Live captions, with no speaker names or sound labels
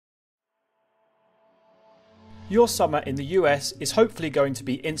Your summer in the US is hopefully going to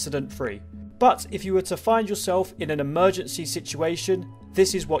be incident-free. But if you were to find yourself in an emergency situation,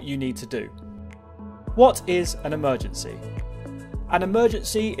 this is what you need to do. What is an emergency? An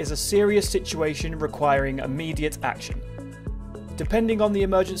emergency is a serious situation requiring immediate action. Depending on the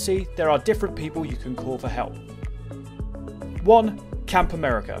emergency, there are different people you can call for help. 1. Camp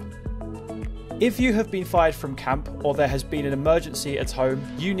America. If you have been fired from camp or there has been an emergency at home,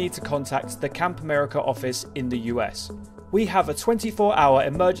 you need to contact the Camp America office in the US. We have a 24-hour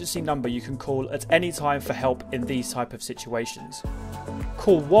emergency number you can call at any time for help in these type of situations.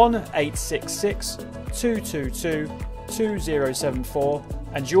 Call 1-866-222-2074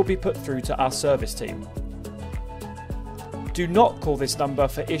 and you'll be put through to our service team. Do not call this number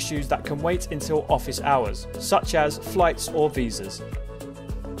for issues that can wait until office hours, such as flights or visas.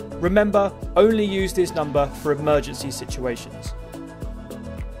 Remember, only use this number for emergency situations.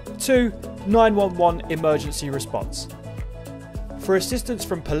 2. 911 emergency response. For assistance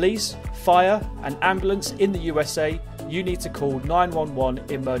from police, fire and ambulance in the USA, you need to call 911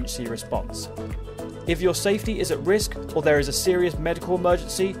 emergency response. If your safety is at risk or there is a serious medical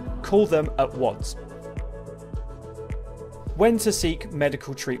emergency, call them at once. When to seek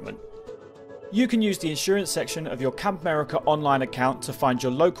medical treatment. You can use the insurance section of your Camp America online account to find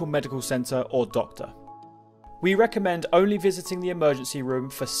your local medical centre or doctor. We recommend only visiting the emergency room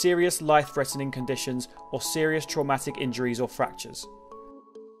for serious life-threatening conditions or serious traumatic injuries or fractures.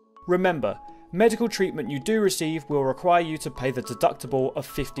 Remember, medical treatment you do receive will require you to pay the deductible of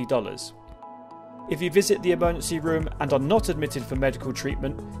 $50. If you visit the emergency room and are not admitted for medical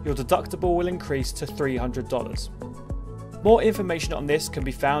treatment, your deductible will increase to $300. More information on this can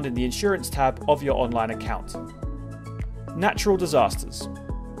be found in the insurance tab of your online account. Natural disasters.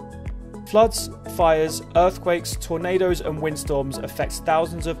 Floods, fires, earthquakes, tornadoes and windstorms affect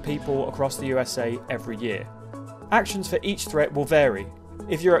thousands of people across the USA every year. Actions for each threat will vary.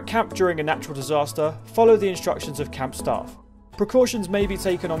 If you're at camp during a natural disaster, follow the instructions of camp staff. Precautions may be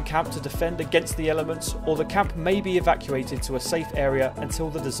taken on camp to defend against the elements, or the camp may be evacuated to a safe area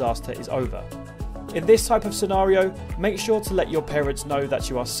until the disaster is over. In this type of scenario, make sure to let your parents know that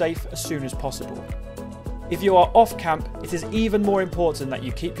you are safe as soon as possible. If you are off camp, it is even more important that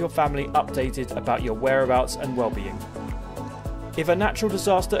you keep your family updated about your whereabouts and well-being. If a natural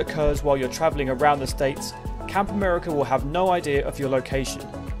disaster occurs while you're travelling around the States, Camp America will have no idea of your location,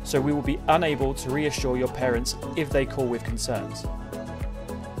 so we will be unable to reassure your parents if they call with concerns.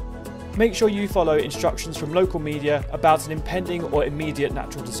 Make sure you follow instructions from local media about an impending or immediate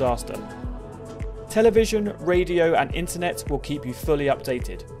natural disaster. Television, radio and internet will keep you fully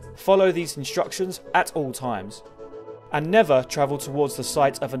updated. Follow these instructions at all times. And never travel towards the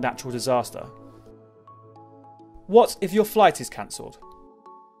site of a natural disaster. What if your flight is cancelled?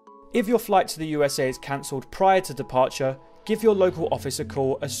 If your flight to the USA is cancelled prior to departure, give your local office a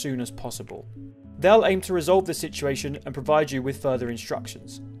call as soon as possible. They'll aim to resolve the situation and provide you with further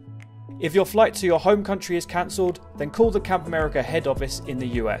instructions. If your flight to your home country is cancelled, then call the Camp America head office in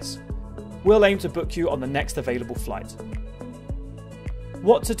the US. We'll aim to book you on the next available flight.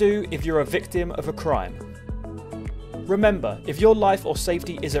 What to do if you're a victim of a crime? Remember, if your life or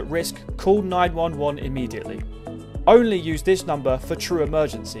safety is at risk, call 911 immediately. Only use this number for true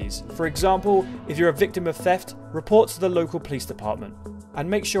emergencies. For example, if you're a victim of theft, report to the local police department. And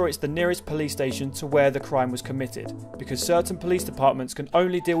make sure it's the nearest police station to where the crime was committed, because certain police departments can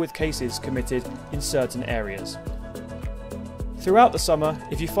only deal with cases committed in certain areas. Throughout the summer,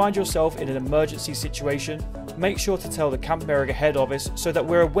 if you find yourself in an emergency situation, make sure to tell the Camp America head office so that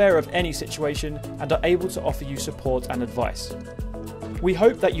we're aware of any situation and are able to offer you support and advice. We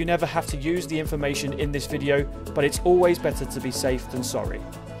hope that you never have to use the information in this video, but it's always better to be safe than sorry.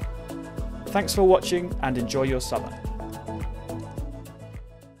 Thanks for watching and enjoy your summer.